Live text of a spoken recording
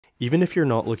Even if you're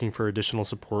not looking for additional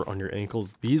support on your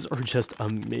ankles, these are just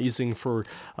amazing for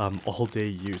all day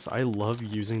use. I love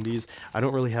using these. I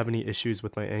don't really have any issues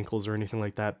with my ankles or anything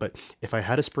like that, but if I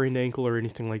had a sprained ankle or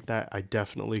anything like that, I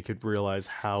definitely could realize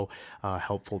how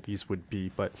helpful these would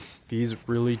be. But these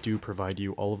really do provide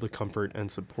you all of the comfort and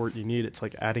support you need. It's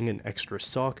like adding an extra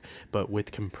sock, but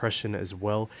with compression as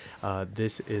well.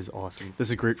 This is awesome. This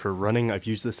is great for running. I've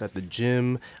used this at the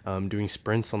gym, doing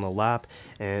sprints on the lap,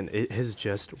 and it has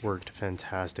just worked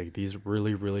fantastic. These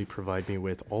really provide me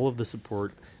with all of the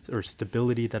support or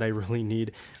stability that I really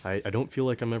need. I don't feel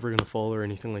like I'm ever going to fall or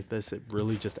anything like this. It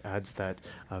really just adds that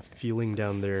feeling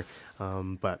down there.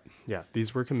 But yeah,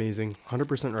 these work amazing.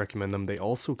 100% recommend them. They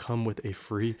also come with a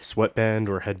free sweatband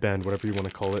or headband, whatever you want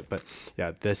to call it. But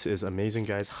yeah, this is amazing,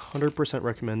 guys. 100%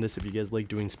 recommend this if you guys like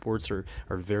doing sports or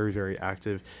are very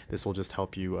active. This will just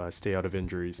help you stay out of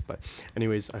injuries. But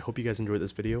anyways, I hope you guys enjoyed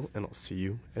this video, and I'll see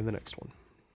you in the next one.